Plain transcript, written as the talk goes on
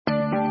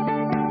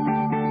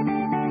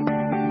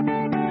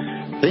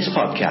This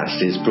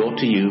podcast is brought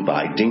to you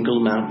by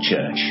Dingle Mount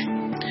Church.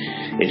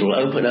 It will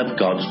open up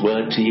God's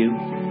Word to you,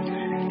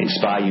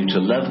 inspire you to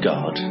love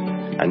God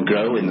and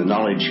grow in the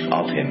knowledge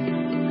of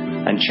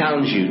Him, and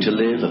challenge you to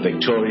live a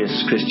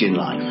victorious Christian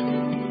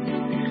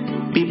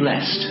life. Be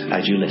blessed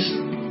as you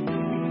listen.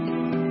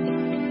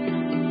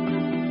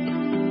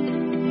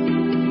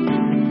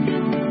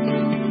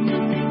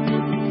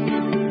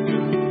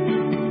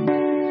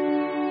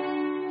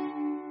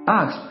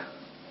 Ask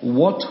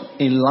what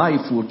in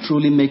life will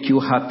truly make you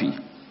happy,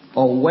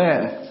 or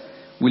where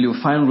will you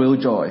find real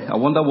joy? I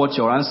wonder what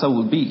your answer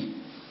will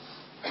be.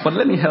 But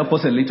let me help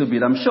us a little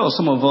bit. I'm sure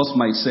some of us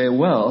might say,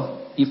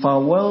 well, if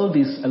our world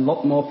is a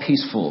lot more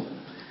peaceful,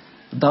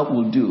 that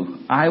will do.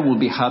 I will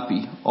be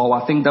happy, or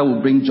I think that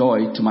will bring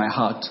joy to my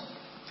heart.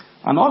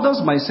 And others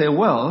might say,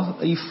 well,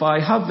 if I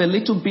have a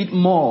little bit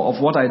more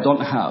of what I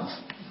don't have,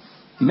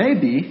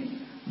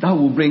 maybe that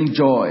will bring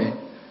joy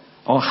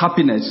or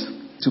happiness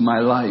to my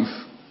life.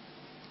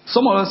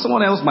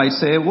 Someone else might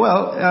say,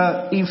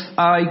 well, if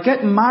I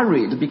get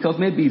married, because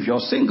maybe if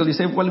you're single, you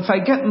say, well, if I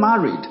get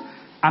married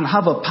and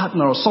have a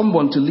partner or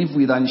someone to live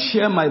with and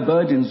share my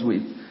burdens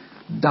with,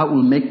 that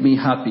will make me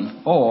happy,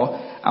 or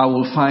I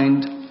will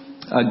find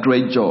a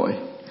great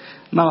joy.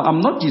 Now,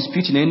 I'm not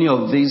disputing any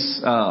of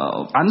these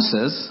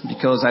answers,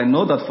 because I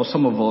know that for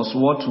some of us,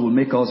 what will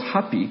make us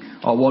happy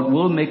or what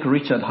will make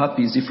Richard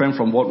happy is different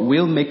from what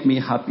will make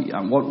me happy.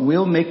 And what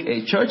will make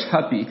a church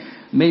happy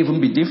may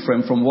even be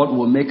different from what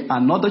will make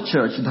another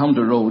church down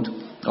the road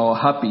or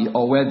happy,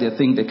 or where they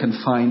think they can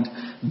find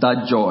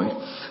that joy.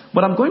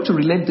 But I'm going to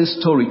relate this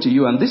story to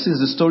you, and this is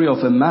the story of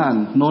a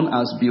man known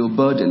as Bill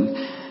Burden.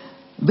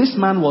 This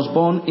man was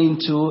born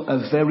into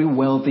a very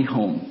wealthy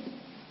home.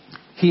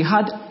 He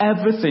had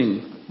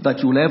everything that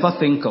you will ever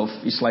think of.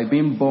 It's like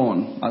being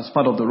born as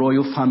part of the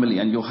royal family,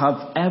 and you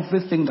have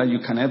everything that you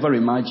can ever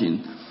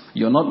imagine.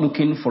 You're not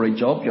looking for a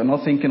job. You're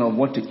not thinking of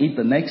what to eat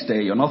the next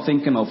day. You're not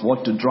thinking of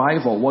what to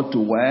drive or what to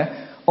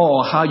wear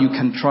or how you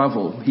can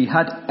travel. He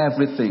had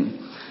everything.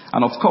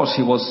 And of course,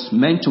 he was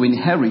meant to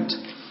inherit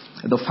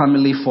the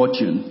family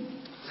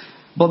fortune.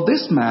 But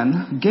this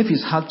man gave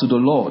his heart to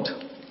the Lord,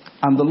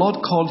 and the Lord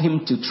called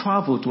him to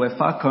travel to a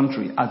far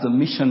country as a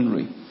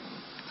missionary.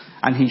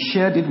 And he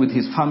shared it with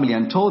his family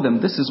and told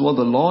them, this is what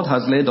the Lord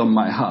has laid on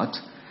my heart.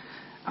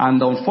 And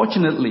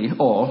unfortunately,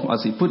 or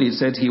as he put it, he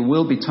said he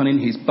will be turning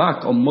his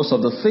back on most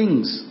of the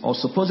things or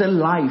supposed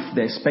life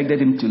they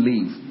expected him to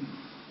live.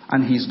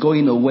 And he's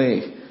going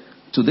away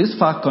to this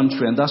far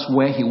country, and that's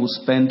where he will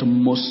spend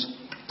most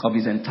of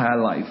his entire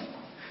life.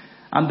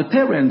 And the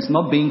parents,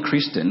 not being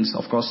Christians,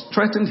 of course,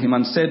 threatened him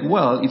and said,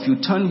 well, if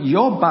you turn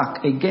your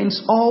back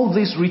against all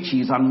these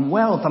riches and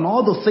wealth and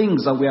all the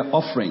things that we are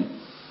offering,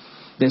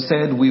 they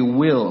said, we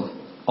will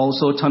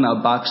also turn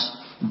our backs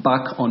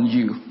back on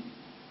you.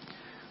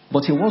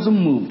 But he wasn't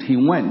moved. He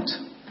went.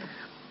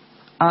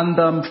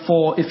 And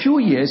for a few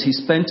years, he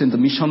spent in the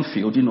mission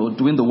field,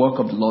 doing the work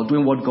of the Lord,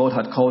 doing what God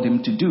had called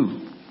him to do.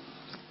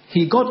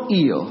 He got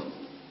ill.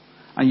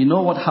 And you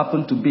know what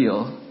happened to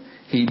Bill?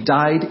 He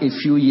died a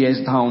few years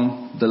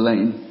down the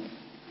lane.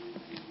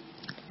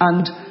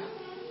 And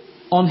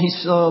on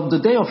the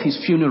day of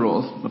his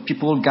funeral, the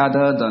people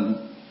gathered,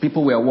 and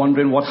people were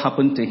wondering what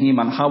happened to him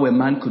and how a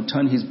man could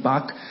turn his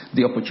back,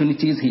 the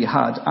opportunities he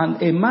had. And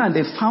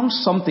they found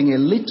something, a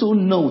little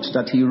note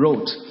that he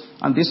wrote.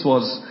 And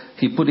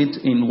he put it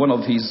in one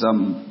of his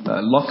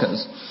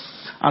lockers.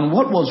 And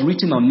what was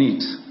written on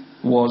it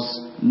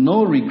was,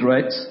 no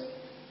regrets,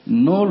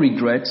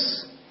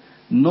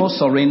 no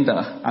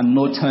surrender, and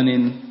no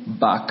turning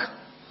back.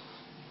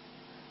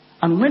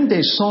 And when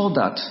they saw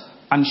that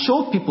and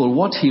showed people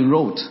what he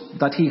wrote,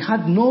 that he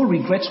had no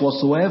regrets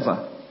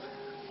whatsoever,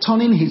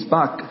 turning his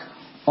back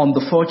on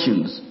the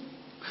fortunes,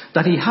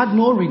 that he had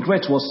no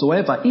regret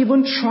whatsoever,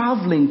 even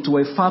traveling to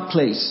a far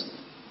place,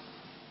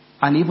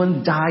 and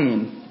even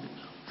dying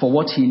for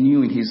what he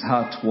knew in his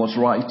heart was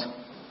right.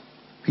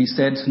 He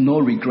said no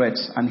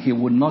regrets, and he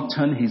would not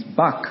turn his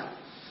back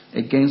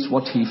against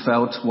what he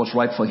felt was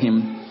right for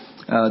him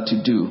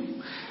to do.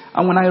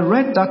 And when I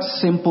read that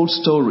simple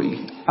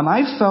story, and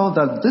I felt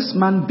that this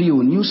man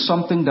Bill knew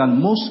something that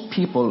most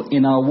people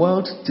in our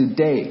world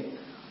today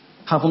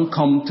haven't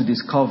come to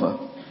discover.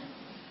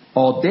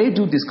 Or they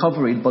do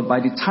discover it, but by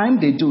the time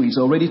they do, it's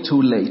already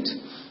too late.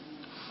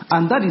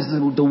 And that is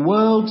the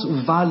world's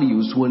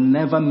values will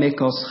never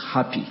make us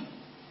happy.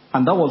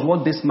 And that was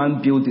what this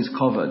man Bill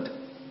discovered.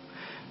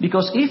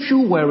 Because if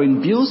you were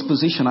in Bill's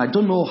position, I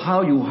don't know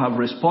how you have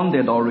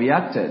responded or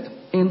reacted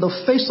in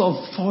the face of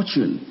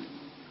fortune,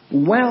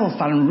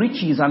 wealth and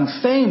riches and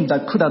fame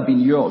that could have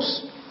been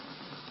yours.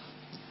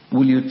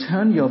 Will you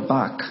turn your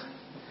back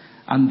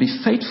and be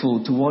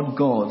faithful to what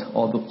God,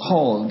 or the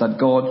call that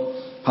God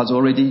has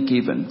already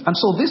given? And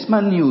so this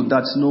man knew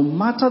that no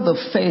matter the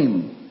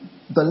fame,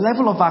 the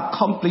level of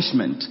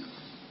accomplishment,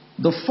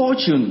 the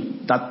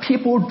fortune that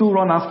people do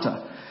run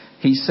after,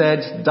 he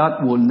said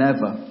that will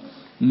never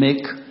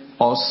make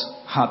us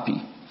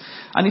happy.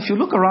 And if you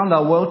look around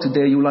our world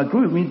today, you will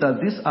agree with me that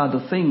these are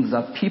the things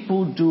that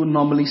people do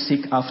normally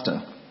seek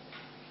after.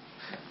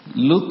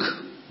 Look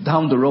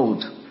down the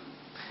road.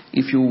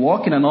 If you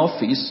work in an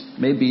office,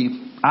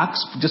 maybe ask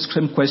this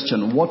same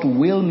question, what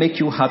will make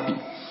you happy?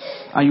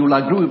 And you will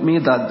agree with me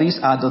that these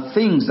are the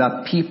things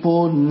that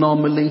people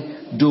normally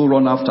do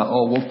run after,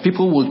 or what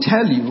people will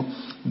tell you,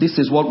 this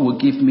is what will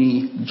give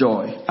me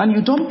joy. And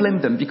you don't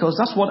blame them, because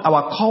that's what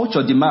our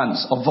culture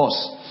demands of us.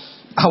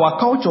 Our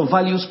culture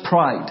values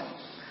pride.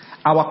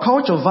 Our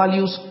culture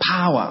values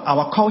power.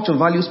 Our culture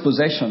values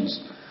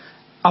possessions.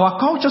 Our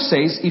culture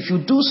says, if you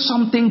do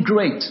something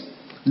great,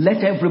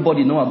 let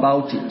everybody know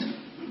about it.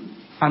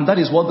 And that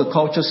is what the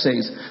culture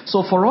says.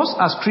 So for us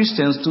as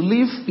Christians to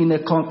live in a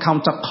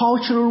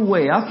countercultural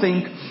way, I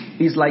think,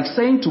 is like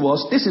saying to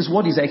us, this is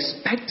what is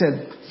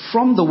expected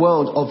from the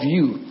world of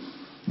you.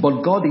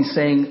 But God is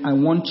saying, I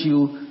want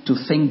you to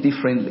think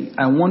differently.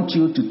 I want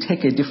you to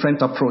take a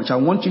different approach. I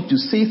want you to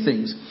see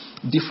things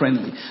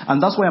differently.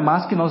 And that's why I'm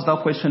asking us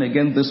that question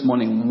again this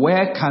morning.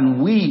 Where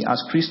can we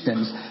as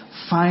Christians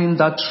find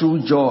that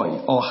true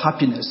joy or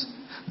happiness?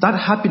 That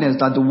happiness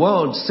that the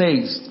world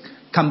says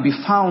can be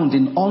found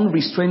in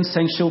unrestrained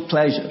sensual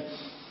pleasure.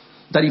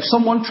 That if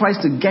someone tries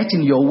to get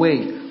in your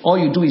way, all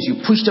you do is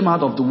you push them out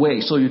of the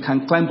way so you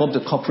can climb up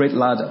the corporate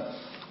ladder.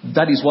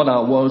 That is what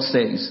our world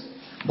says.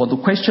 But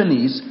the question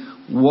is,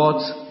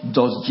 what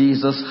does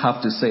Jesus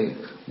have to say?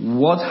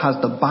 What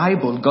has the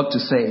Bible got to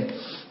say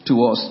to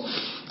us?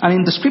 And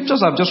in the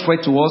scriptures I've just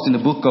read to us in the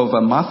book of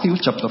Matthew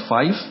chapter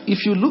 5,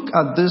 if you look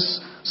at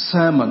this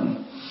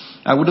sermon,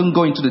 I wouldn't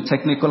go into the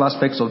technical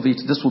aspects of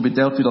it. This will be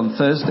dealt with on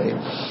Thursday.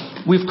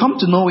 We've come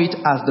to know it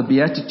as the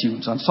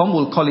Beatitudes, and some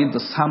will call it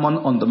the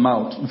Sermon on the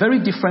Mount. Very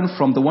different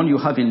from the one you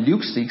have in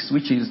Luke 6,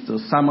 which is the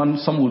sermon,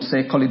 some would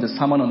say, call it the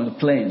Sermon on the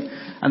Plain.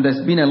 And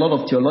there's been a lot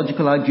of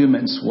theological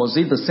arguments. Was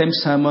it the same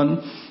sermon?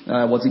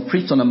 Was it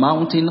preached on a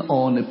mountain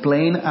or on a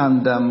plain?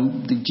 And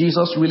did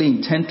Jesus really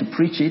intend to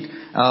preach it?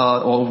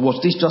 Or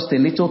was this just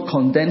a little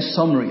condensed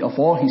summary of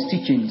all his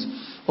teachings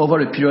over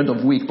a period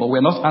of week? But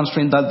we're not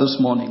answering that this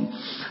morning.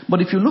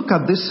 But if you look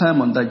at this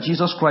sermon that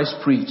Jesus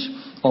Christ preached,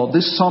 or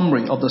this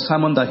summary of the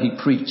sermon that he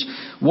preached,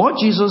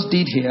 what Jesus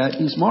did here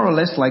is more or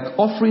less like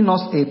offering us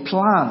a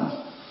plan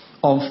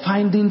of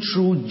finding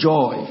true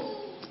joy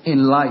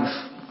in life.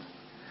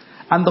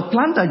 And the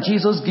plan that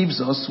Jesus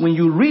gives us, when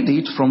you read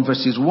it from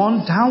verses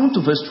 1 down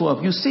to verse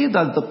 12, you see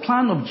that the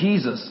plan of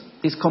Jesus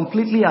is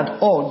completely at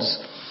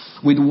odds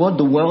with what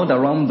the world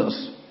around us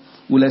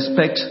will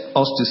expect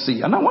us to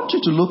see. And I want you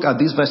to look at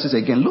these verses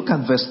again. Look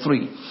at verse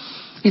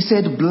 3. He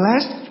said,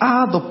 blessed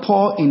are the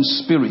poor in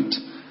spirit,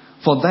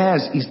 for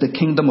theirs is the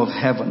kingdom of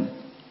heaven.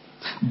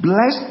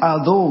 Blessed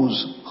are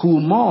those who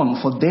mourn,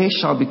 for they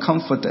shall be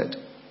comforted.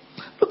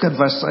 Look at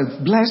verse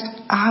 5.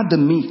 Blessed are the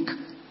meek,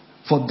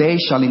 for they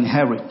shall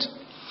inherit.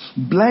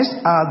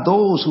 Blessed are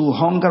those who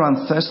hunger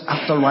and thirst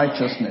after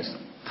righteousness.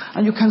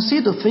 And you can see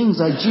the things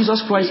that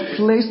Jesus Christ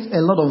placed a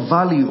lot of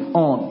value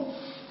on.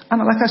 And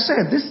like I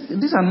said,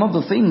 these are not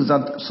the things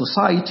that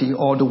society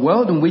or the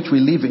world in which we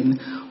live in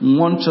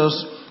want us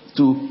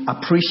to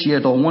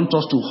appreciate or want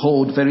us to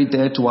hold very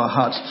dear to our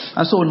hearts.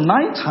 And so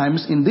 9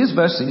 times in these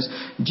verses,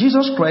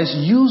 Jesus Christ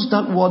used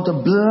that word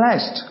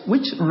blessed,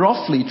 which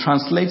roughly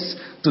translates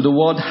to the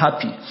word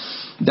happy.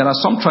 There are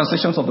some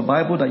translations of the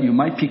Bible that you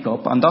might pick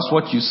up, and that's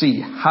what you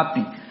see.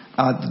 Happy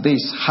are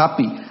this,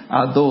 happy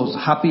are those,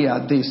 happy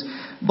are this.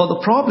 But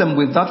the problem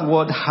with that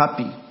word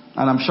happy,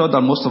 and I'm sure that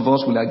most of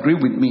us will agree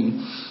with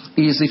me,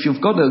 is if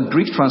you've got a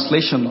Greek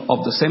translation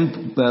of the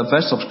same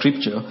verse of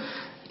scripture,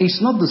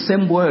 it's not the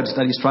same word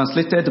that is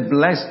translated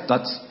blessed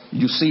that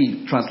you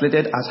see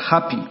translated as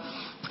happy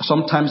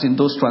sometimes in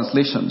those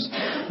translations.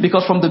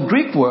 Because from the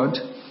Greek word,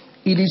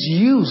 it is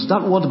used,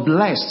 that word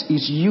blessed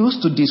is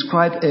used to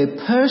describe a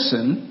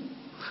person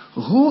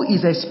who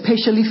is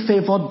especially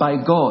favored by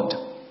God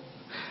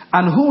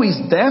and who is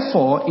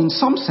therefore in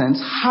some sense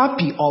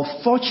happy or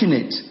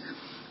fortunate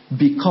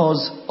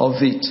because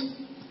of it.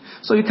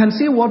 So you can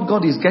see what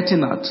God is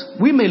getting at.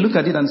 We may look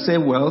at it and say,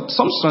 well,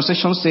 some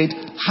translations said,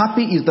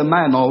 happy is the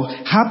man, or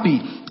happy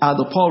are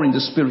the poor in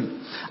the spirit.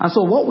 And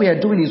so what we are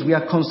doing is we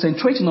are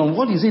concentrating on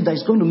what is it that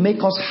is going to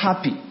make us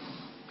happy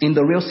in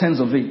the real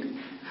sense of it.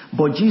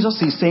 But Jesus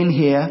is saying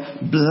here,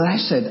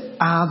 blessed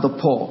are the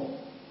poor.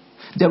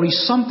 There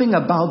is something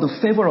about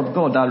the favor of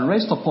God that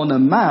rests upon a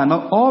man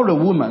or a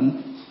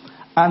woman.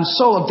 And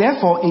so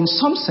therefore, in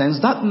some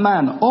sense, that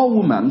man or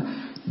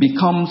woman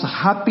becomes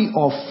happy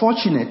or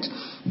fortunate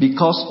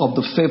because of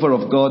the favor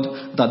of God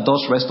that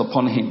does rest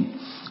upon him.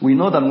 We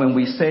know that when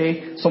we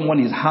say someone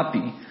is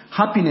happy,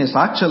 happiness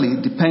actually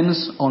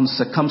depends on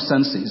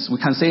circumstances. We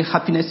can say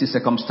happiness is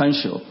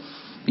circumstantial.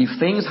 If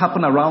things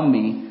happen around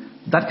me,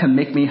 that can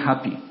make me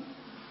happy.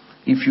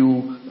 If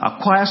you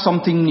acquire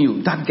something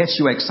new, that gets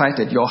you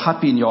excited. You're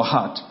happy in your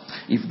heart.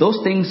 If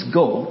those things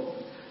go,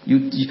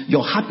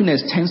 your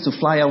happiness tends to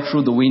fly out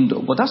through the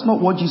window. But that's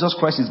not what Jesus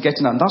Christ is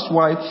getting at. And that's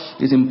why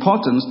it's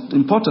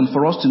important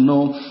for us to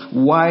know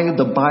why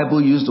the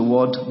Bible used the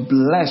word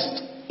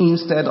blessed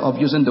instead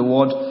of using the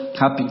word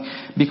happy.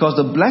 Because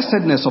the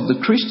blessedness of the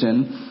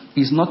Christian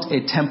is not a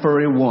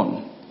temporary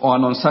one or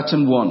an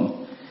uncertain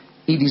one.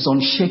 it is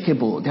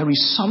unshakable. There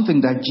is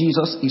something that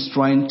Jesus is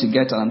trying to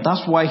get at. And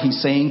that's why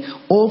he's saying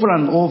over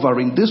and over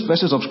in these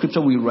verses of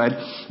scripture we read,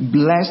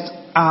 blessed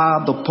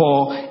are the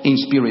poor in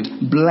spirit.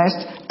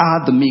 Blessed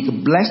are the meek.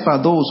 Blessed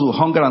are those who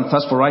hunger and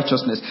thirst for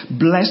righteousness.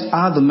 Blessed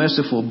are the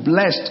merciful.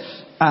 Blessed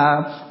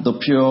are the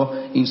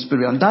pure in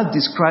spirit. And that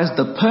describes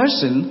the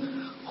person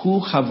who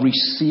have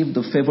received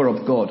the favor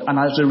of God. And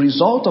as a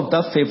result of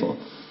that favor,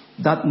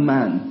 that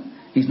man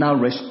is now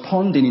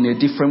responding in a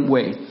different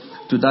way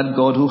to that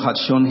God who had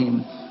shown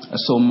him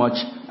so much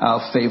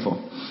favor.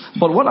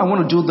 But what I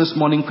want to do this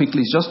morning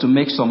quickly is just to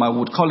make some, I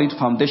would call it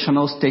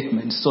foundational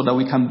statements, so that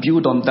we can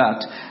build on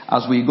that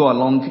as we go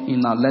along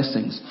in our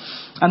lessons.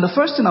 And the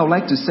first thing I would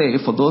like to say,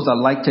 for those that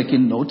like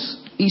taking notes,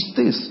 is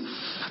this: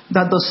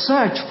 that the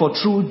search for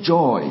true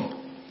joy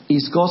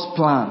is God's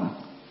plan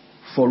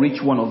for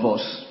each one of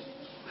us.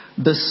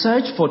 The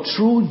search for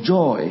true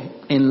joy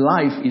in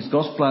life is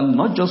God's plan,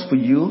 not just for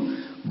you,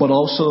 but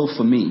also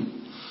for me.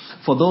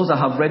 For those that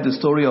have read the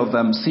story of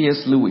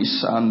C.S.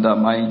 Lewis, and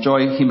I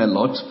enjoy him a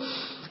lot,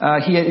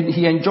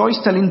 he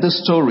enjoys telling the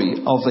story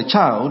of a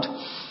child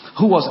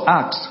who was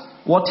asked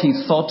what he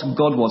thought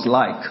God was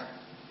like.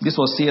 This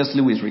was C.S.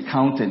 Lewis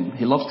recounting.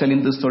 He loves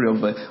telling the story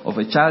of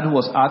a child who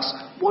was asked,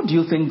 what do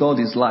you think God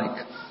is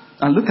like?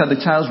 And look at the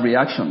child's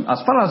reaction.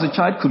 As far as the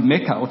child could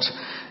make out,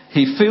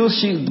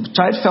 the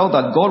child felt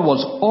that God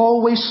was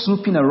always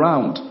snooping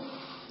around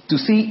to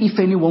see if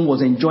anyone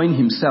was enjoying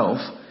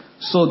himself,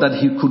 so that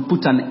he could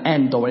put an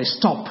end or a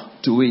stop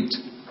to it.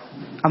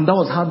 And that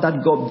was how that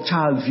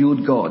child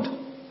viewed God.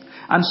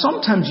 And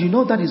sometimes,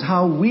 that is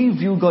how we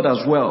view God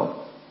as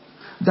well.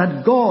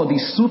 That God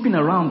is swooping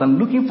around and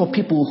looking for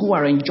people who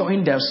are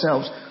enjoying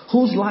themselves,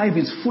 whose life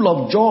is full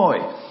of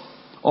joy,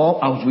 or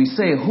as we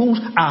say, who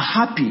are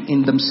happy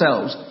in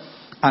themselves.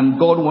 And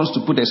God wants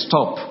to put a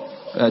stop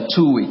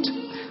to it.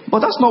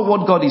 But that's not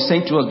what God is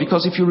saying to us,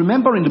 because if you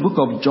remember in the book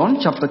of John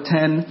chapter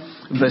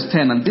 10 verse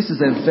 10, and this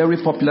is a very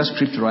popular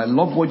scripture. I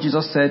love what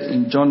Jesus said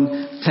in John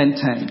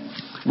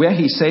 10:10, where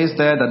he says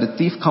there that the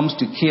thief comes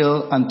to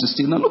kill and to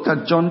steal. Now look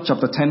at John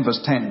chapter 10 verse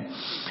 10.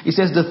 He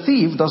says the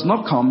thief does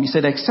not come, he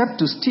said, except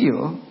to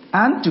steal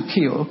and to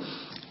kill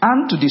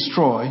and to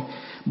destroy.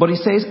 But he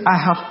says, I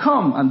have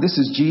come, and this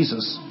is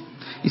Jesus.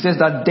 He says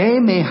that they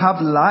may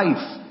have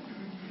life,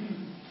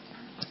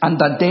 and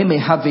that they may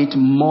have it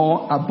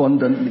more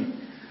abundantly.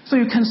 So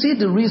you can see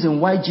the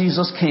reason why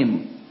Jesus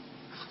came.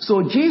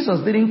 So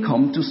Jesus didn't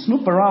come to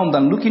snoop around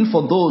and looking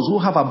for those who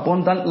have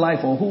abundant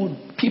life, or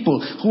people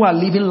who are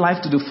living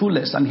life to the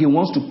fullest, and he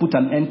wants to put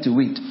an end to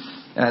it.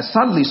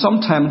 Sadly,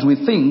 sometimes we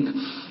think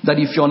that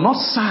if you're not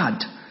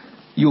sad,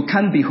 you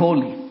can't be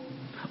holy.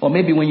 Or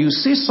maybe when you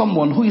see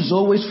someone who is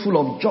always full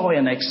of joy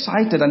and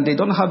excited and they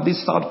don't have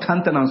this sad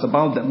countenance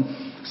about them,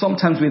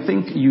 sometimes we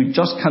think you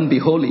just can't be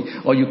holy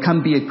or you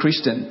can't be a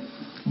Christian.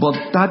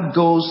 But that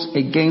goes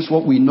against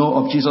what we know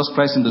of Jesus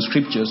Christ in the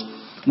scriptures.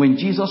 When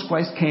Jesus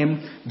Christ came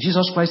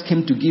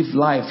to give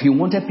life. He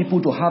wanted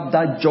people to have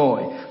that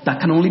joy that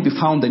can only be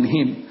found in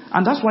him.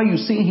 And that's why you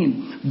see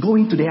him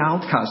going to the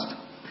outcast.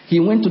 He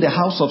went to the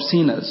house of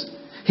sinners.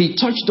 He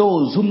touched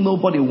those whom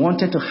nobody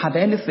wanted to have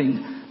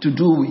anything to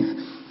do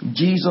with.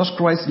 Jesus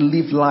Christ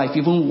lived life,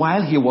 even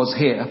while he was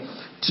here,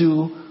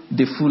 to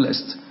the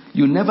fullest.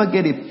 You never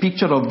get a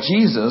picture of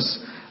Jesus,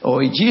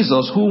 or a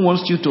Jesus who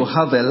wants you to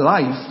have a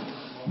life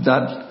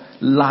that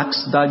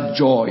lacks that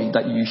joy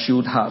that you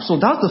should have. So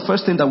that's the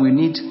first thing that we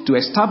need to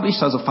establish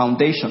as a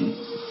foundation,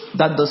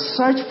 that the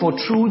search for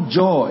true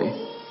joy,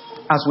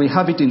 as we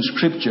have it in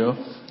scripture,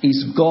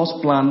 is God's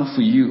plan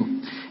for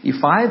you. If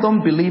I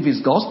don't believe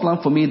it's God's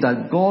plan for me,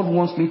 that God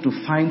wants me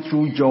to find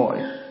true joy,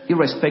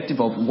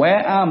 irrespective of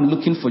where I'm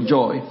looking for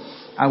joy,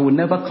 I will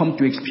never come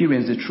to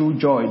experience the true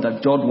joy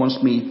that God wants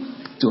me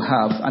to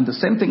have. And the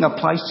same thing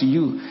applies to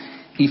you.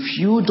 If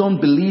you don't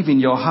believe in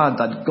your heart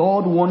that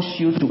God wants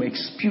you to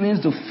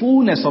experience the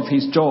fullness of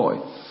his joy,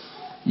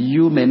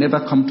 you may never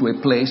come to a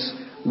place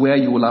where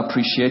you will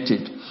appreciate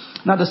it.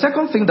 Now, the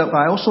second thing that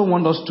I also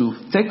want us to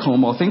take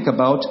home or think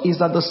about is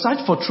that the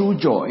search for true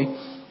joy,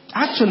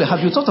 actually,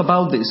 have you thought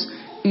about this,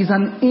 is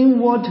an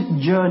inward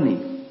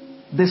journey.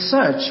 The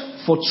search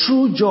for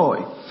true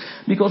joy.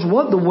 Because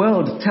what the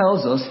world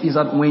tells us is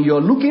that when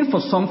you're looking for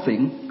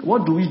something,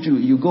 what do?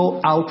 You go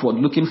outward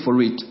looking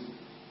for it.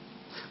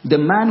 The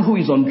man who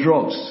is on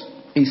drugs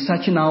is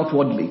searching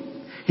outwardly.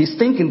 He's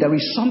thinking there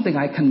is something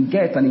I can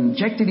get and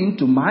inject it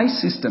into my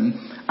system,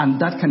 and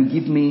that can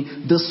give me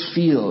this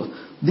feel,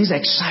 this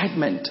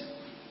excitement.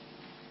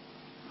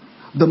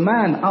 The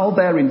man out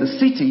there in the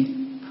city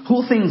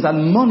who thinks that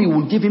money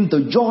will give him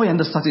the joy and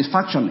the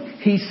satisfaction,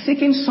 he's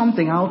seeking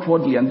something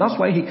outwardly, and that's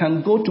why he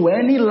can go to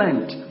any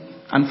length.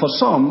 And for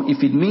some,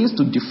 if it means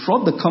to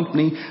defraud the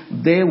company,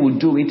 they will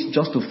do it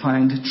just to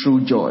find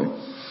true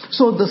joy.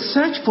 So the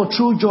search for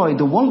true joy,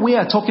 the one we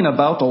are talking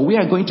about, or we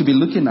are going to be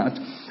looking at,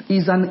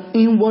 is an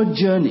inward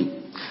journey.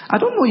 I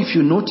don't know if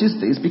you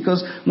noticed this,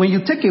 because when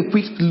you take a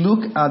quick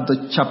look at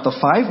the chapter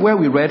 5, where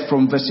we read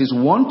from verses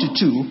 1 to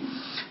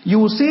 2, you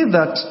will see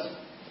that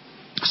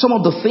some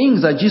of the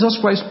things that Jesus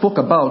Christ spoke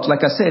about,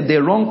 like I said, they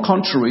run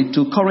contrary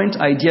to current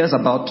ideas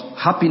about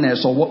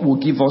happiness or what will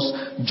give us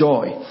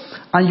joy.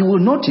 And you will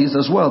notice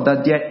as well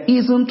that there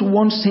isn't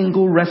one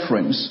single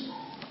reference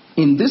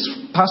in this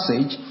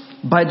passage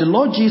by the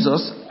Lord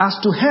Jesus as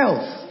to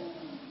health,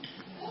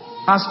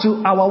 as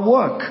to our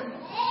work,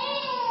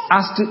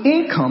 as to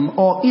income,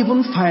 or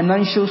even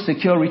financial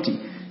security.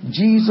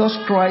 Jesus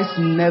Christ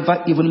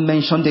never even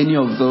mentioned any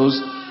of those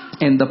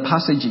in the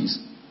passages.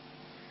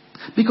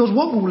 Because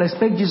what we will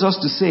expect Jesus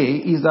to say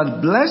is that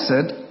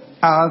blessed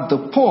are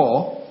the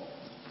poor,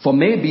 for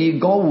maybe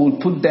God will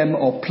put them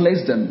or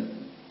place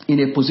them in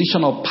a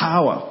position of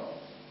power,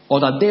 or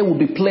that they will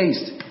be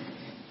placed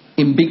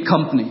in big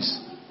companies.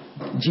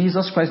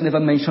 Jesus Christ never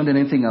mentioned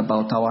anything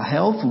about our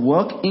health,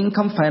 work,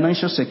 income,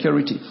 financial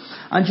security.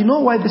 And you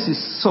know why this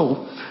is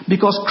so?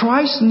 Because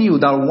Christ knew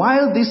that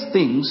while these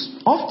things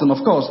often,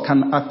 of course,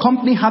 can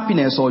accompany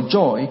happiness or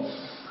joy,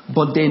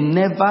 but they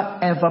never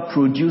ever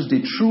produce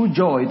the true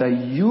joy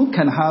that you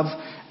can have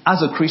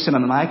as a Christian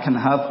and I can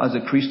have as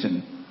a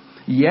Christian.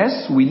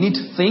 Yes, we need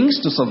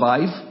things to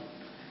survive.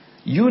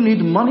 You need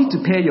money to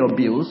pay your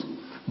bills.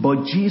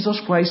 But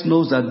Jesus Christ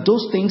knows that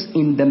those things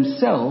in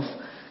themselves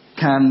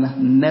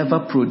can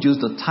never produce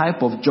the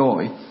type of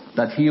joy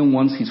that he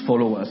wants his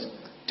followers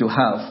to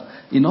have.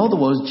 In other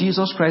words,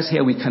 Jesus Christ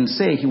here, we can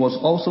say he was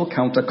also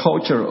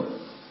countercultural.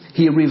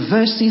 He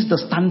reverses the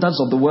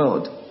standards of the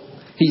world.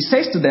 He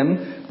says to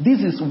them, this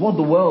is what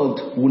the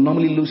world will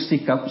normally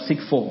seek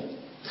for.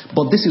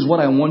 But this is what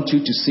I want you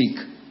to seek.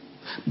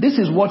 This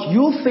is what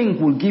you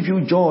think will give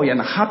you joy and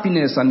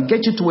happiness and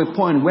get you to a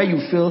point where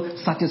you feel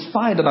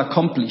satisfied and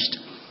accomplished.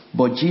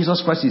 But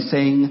Jesus Christ is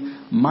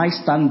saying, my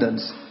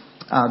standards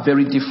are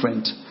very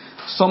different.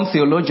 Some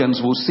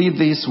theologians will see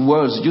these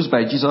words used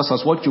by Jesus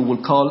as what you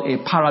would call a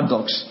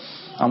paradox.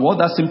 And what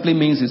that simply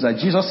means is that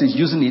Jesus is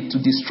using it to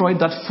destroy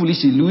that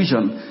foolish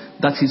illusion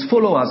that his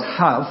followers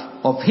have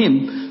of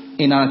him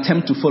in an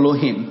attempt to follow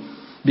him.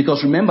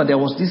 Because remember, there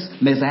was this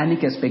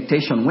messianic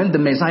expectation. When the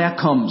Messiah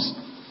comes,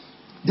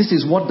 this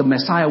is what the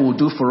Messiah will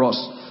do for us.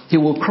 He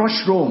will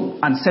crush Rome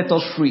and set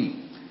us free.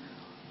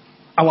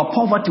 Our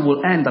poverty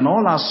will end and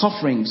all our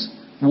sufferings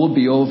will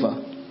be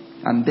over.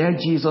 And there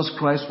Jesus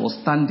Christ was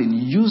standing,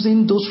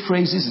 using those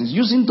phrases,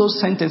 using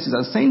those sentences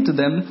and saying to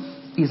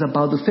them, it's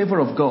about the favor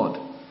of God.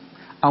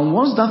 And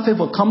once that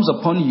favor comes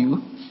upon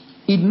you,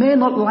 it may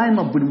not line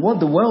up with what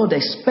the world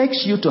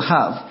expects you to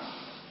have,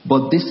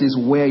 but this is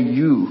where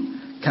you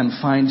can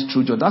find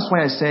true joy. That's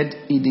why I said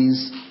it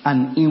is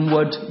an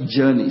inward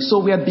journey.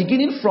 So we are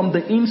beginning from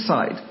the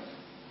inside.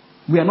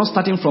 We are not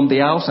starting from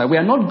the outside. We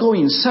are not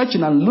going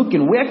searching and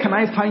looking, where can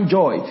I find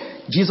joy?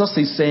 Jesus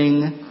is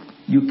saying,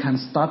 you can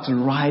start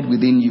right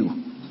within you.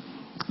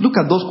 Look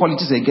at those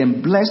qualities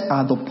again. Blessed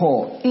are the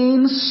poor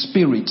in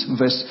spirit,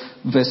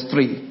 verse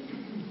 3.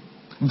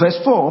 Verse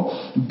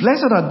 4,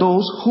 blessed are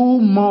those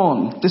who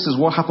mourn. This is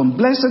what happened.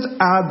 Blessed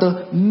are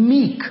the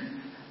meek.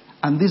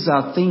 And these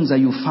are things that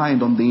you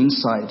find on the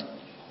inside.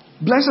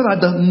 Blessed are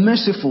the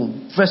merciful.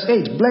 Verse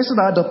 8, blessed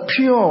are the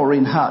pure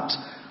in heart,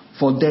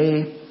 for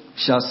they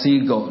shall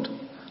see God.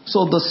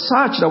 So the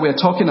search that we're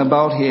talking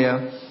about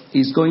here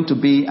is going to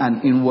be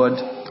an inward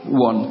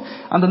one.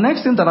 And the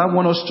next thing that I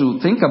want us to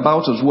think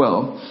about as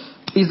well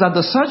is that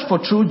the search for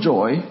true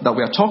joy that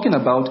we are talking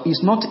about is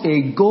not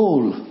a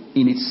goal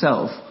in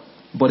itself,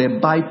 but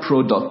a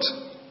byproduct.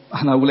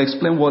 And I will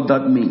explain what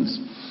that means.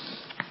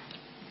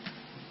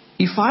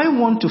 If I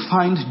want to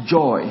find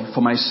joy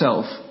for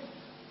myself,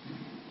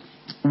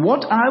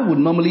 what I would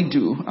normally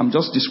do, I'm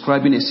just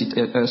describing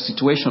a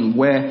situation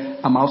where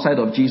I'm outside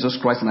of Jesus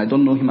Christ and I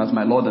don't know him as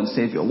my Lord and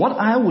Savior. What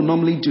I would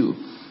normally do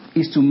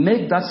is to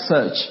make that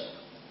search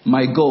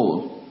my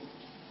goal,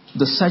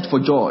 the search for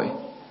joy.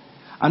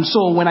 And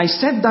so when I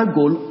set that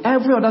goal,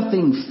 every other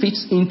thing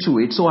fits into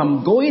it. So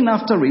I'm going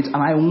after it and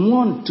I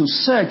want to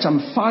search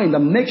and find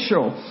and make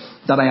sure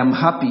that I am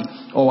happy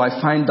or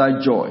I find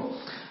that joy.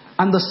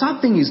 And the sad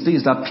thing is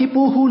this, that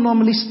people who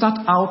normally start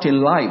out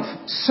in life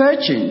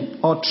searching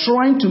or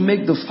trying to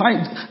make the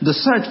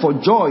search for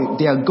joy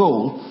their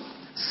goal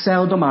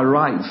seldom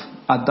arrive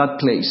at that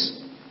place.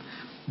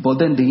 But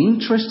then the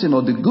interesting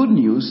or the good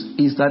news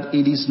is that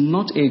it is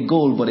not a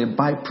goal but a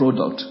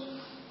byproduct.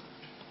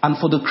 And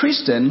for the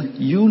Christian,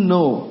 you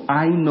know,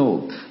 I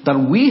know,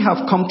 that we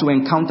have come to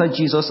encounter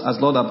Jesus as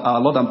our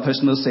Lord and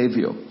personal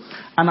Savior.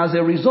 And as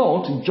a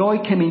result, joy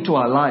came into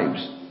our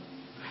lives.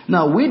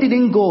 Now, we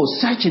didn't go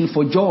searching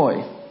for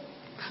joy.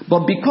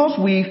 But because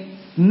we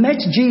met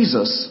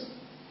Jesus,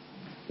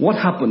 what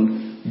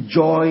happened?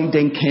 Joy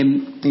then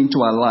came into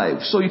our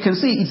lives. So you can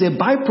see it's a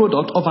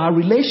byproduct of our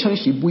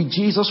relationship with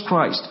Jesus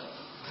Christ.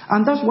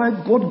 And that's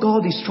what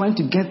God is trying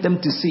to get them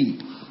to see.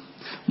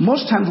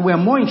 Most times we are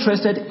more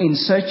interested in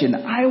searching.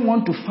 I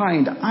want to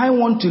find, I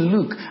want to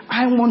look,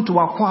 I want to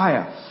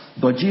acquire.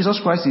 But Jesus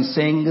Christ is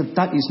saying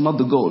that is not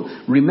the goal.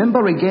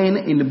 Remember again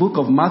in the book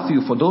of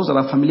Matthew, for those that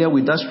are familiar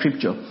with that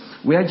scripture,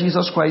 where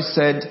Jesus Christ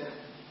said,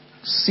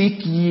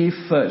 seek ye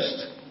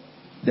first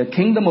The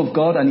kingdom of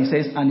God, and he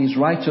says, and his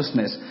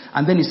righteousness.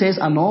 And then he says,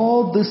 and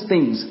all these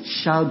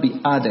things shall be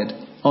added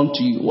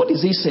unto you. What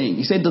is he saying?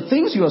 He said, the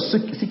things you are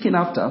seeking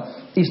after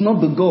is not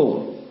the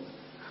goal,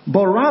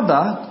 but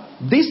rather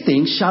these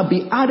things shall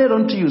be added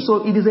unto you.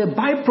 So it is a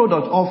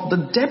byproduct of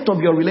the depth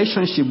of your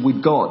relationship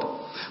with God.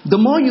 The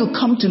more you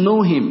come to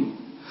know him,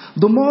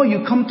 the more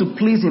you come to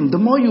please him, the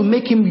more you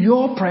make him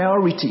your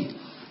priority,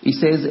 he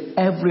says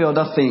every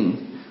other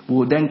thing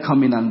will then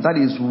come in, and that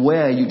is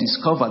where you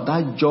discover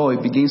that joy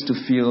begins to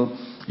fill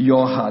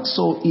your heart.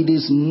 So it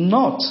is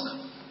not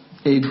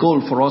a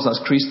goal for us as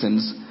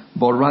Christians,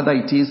 but rather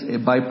it is a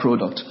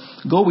byproduct.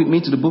 Go with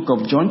me to the book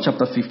of John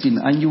chapter 15,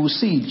 and you will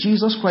see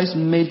Jesus Christ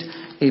made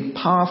a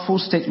powerful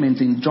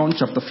statement in John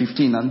chapter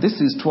 15, and this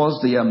is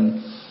towards the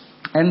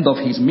end of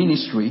his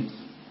ministry.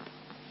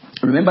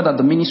 Remember that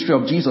the ministry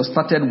of Jesus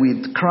started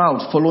with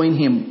crowds following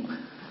him,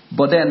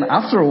 but then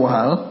after a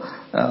while,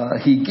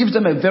 he gives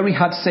them a very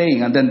hard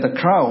saying, and then the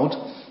crowd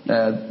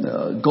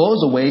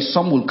goes away.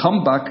 Some will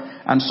come back,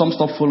 and some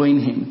stop following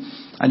him.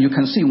 And you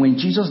can see when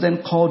Jesus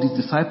then called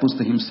his disciples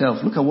to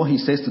himself, look at what he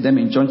says to them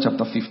in John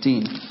chapter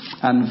 15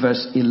 and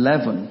verse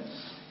 11.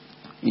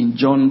 In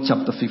John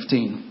chapter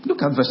 15,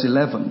 look at verse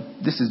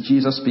 11. This is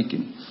Jesus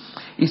speaking.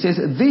 He says,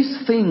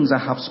 these things I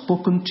have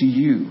spoken to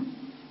you.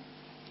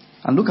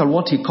 And look at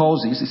what he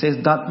calls this. He says,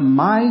 that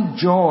my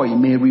joy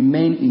may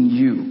remain in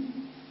you,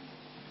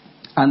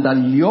 and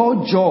that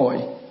your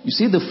joy, you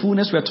see the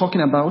fullness we are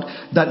talking about,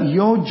 that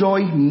your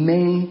joy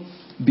may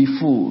be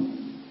full.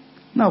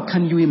 Now,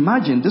 can you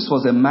imagine? This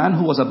was a man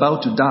who was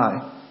about to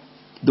die,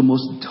 the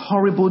most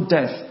horrible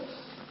death,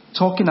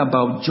 talking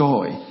about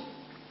joy,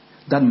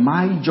 that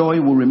my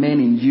joy will remain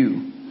in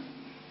you.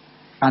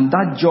 And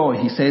that joy,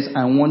 he says,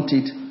 I want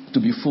it to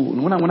be full.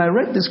 When I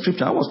read this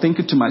scripture, I was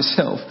thinking to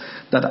myself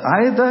that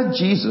either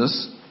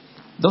Jesus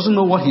doesn't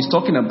know what he's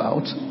talking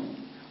about,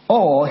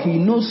 or he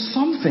knows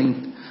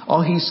something,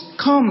 or he's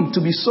come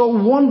to be so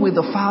one with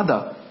the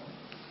Father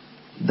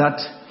that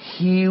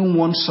he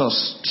wants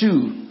us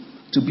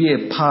to be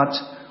a part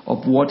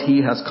of what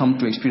he has come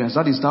to experience.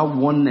 That is that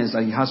oneness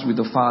that he has with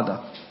the Father.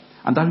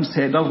 And that he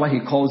said, that's why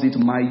he calls it,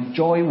 my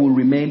joy will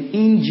remain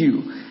in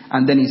you.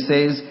 And then he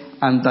says,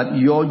 and that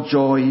your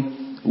joy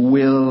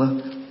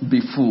will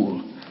be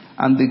full.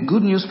 And the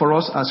good news for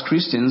us as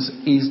Christians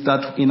is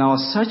that in our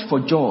search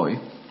for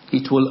joy,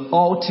 it will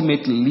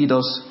ultimately lead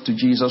us to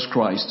Jesus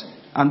Christ.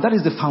 And that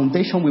is the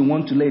foundation we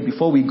want to lay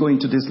before we go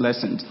into this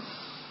lesson.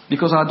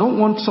 Because I don't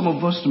want some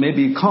of us to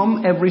maybe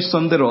come every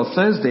Sunday or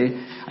Thursday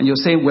and you're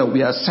saying, well,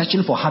 we are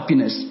searching for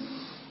happiness.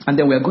 And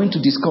then we're going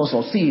to discuss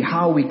or see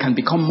how we can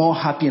become more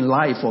happy in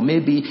life. Or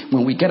maybe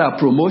when we get our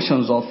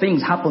promotions or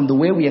things happen the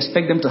way we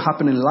expect them to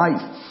happen in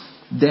life,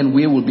 then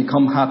we will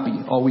become happy.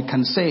 Or we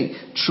can say,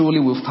 truly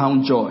we've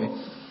found joy.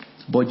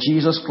 But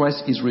Jesus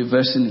Christ is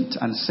reversing it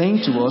and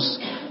saying to us,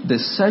 the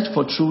search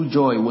for true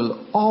joy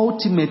will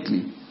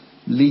ultimately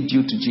lead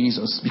you to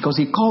Jesus. Because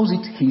he calls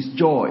it his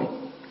joy.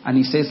 And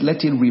he says,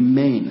 let it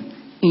remain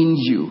in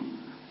you.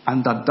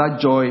 And that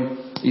joy,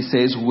 he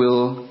says,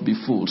 will be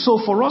full. So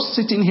for us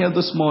sitting here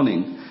this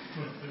morning,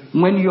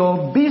 when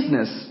your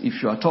business,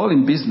 if you are at all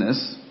in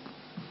business,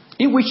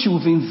 in which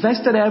you've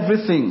invested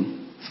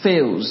everything,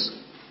 fails,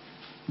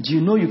 do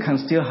you know you can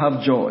still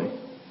have joy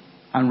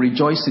and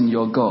rejoice in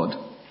your God?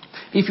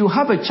 If you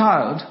have a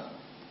child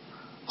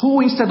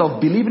who, instead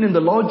of believing in the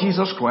Lord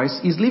Jesus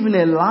Christ, is living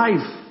a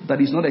life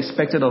that is not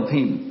expected of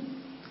him,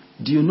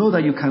 do you know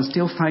that you can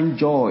still find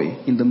joy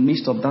in the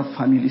midst of that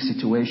family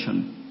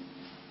situation?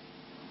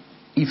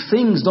 If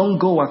things don't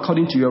go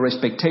according to your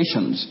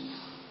expectations,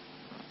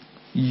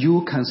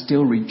 you can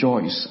still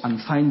rejoice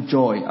and find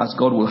joy as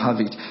God will have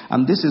it.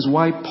 And this is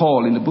why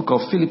Paul, in the book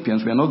of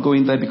Philippians, we are not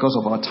going there because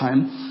of our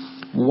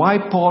time, why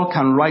Paul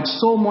can write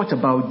so much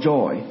about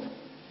joy,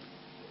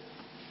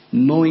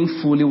 knowing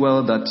fully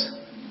well that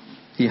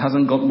he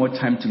hasn't got more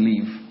time to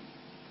live.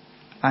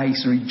 I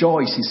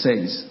rejoice, he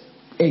says.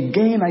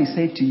 Again I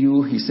say to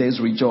you, he says,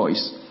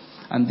 rejoice.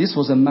 And this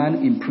was a man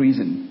in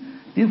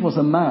prison. This was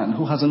a man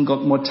who hasn't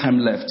got more time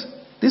left.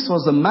 This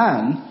was a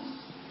man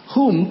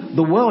whom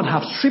the world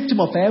have stripped him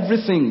of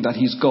everything that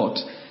he's got.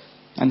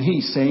 And he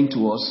is saying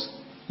to us,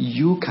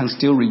 you can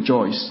still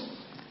rejoice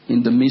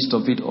in the midst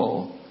of it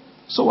all.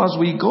 So as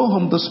we go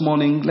home this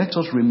morning, let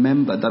us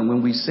remember that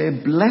when we say,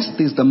 blessed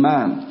is the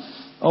man,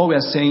 all we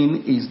are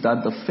saying is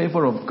that the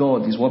favor of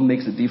God is what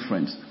makes the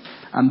difference.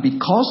 And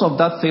because of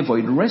that favor,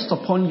 it rests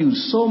upon you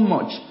so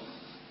much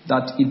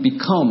that it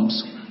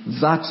becomes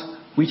that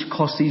which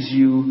causes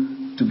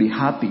you to be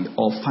happy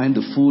or find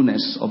the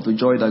fullness of the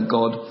joy that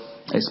God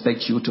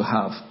expects you to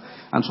have.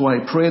 And so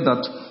I pray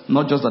that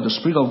not just that the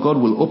Spirit of God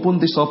will open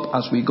this up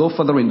as we go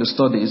further in the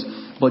studies,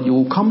 but you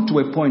will come to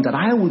a point, that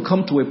I will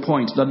come to a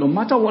point that no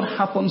matter what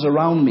happens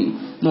around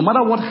me, no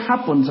matter what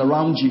happens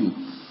around you,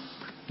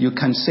 you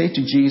can say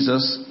to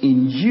Jesus,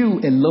 in you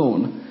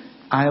alone,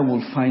 I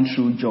will find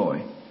true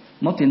joy.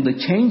 Not in the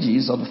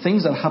changes or the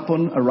things that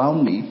happen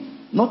around me,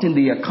 not in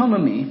the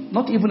economy,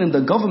 not even in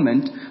the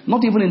government,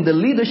 not even in the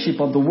leadership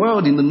of the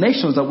world, in the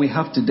nations that we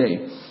have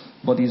today,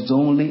 but it's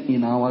only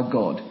in our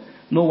God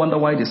No wonder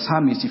why the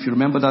psalmist, if you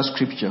remember that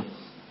scripture,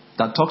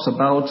 that talks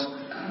about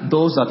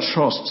those that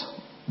trust,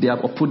 they have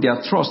put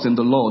their trust in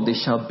the Lord, they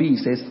shall be, he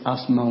says,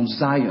 as Mount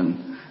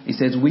Zion. He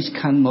says, which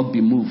cannot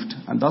be moved.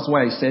 And that's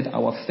why I said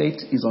our faith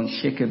is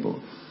unshakable.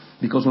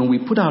 Because when we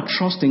put our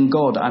trust in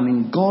God and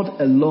in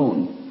God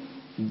alone,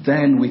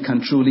 then we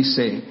can truly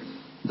say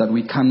that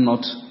we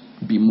cannot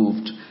be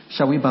moved.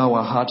 Shall we bow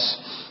our hearts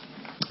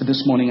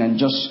this morning and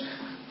just,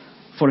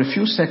 for a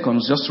few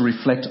seconds, just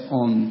reflect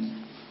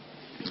on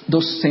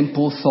those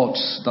simple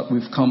thoughts that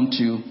we've come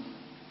to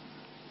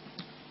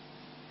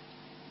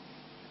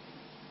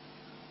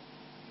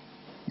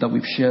that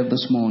we've shared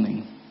this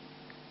morning.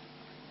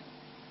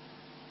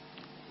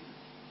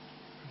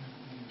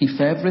 If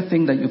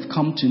everything that you've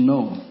come to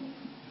know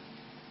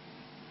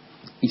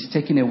is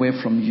taken away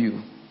from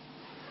you,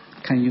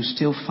 can you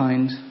still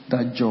find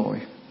that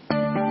joy?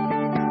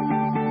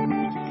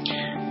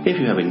 If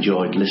you have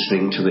enjoyed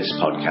listening to this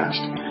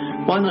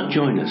podcast, why not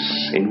join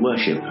us in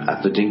worship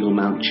at the Dingle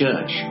Mount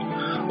Church,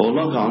 or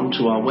log on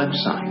to our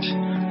website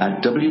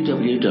at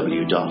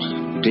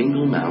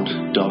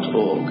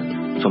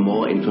www.dinglemount.org for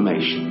more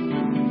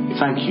information.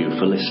 Thank you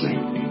for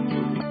listening.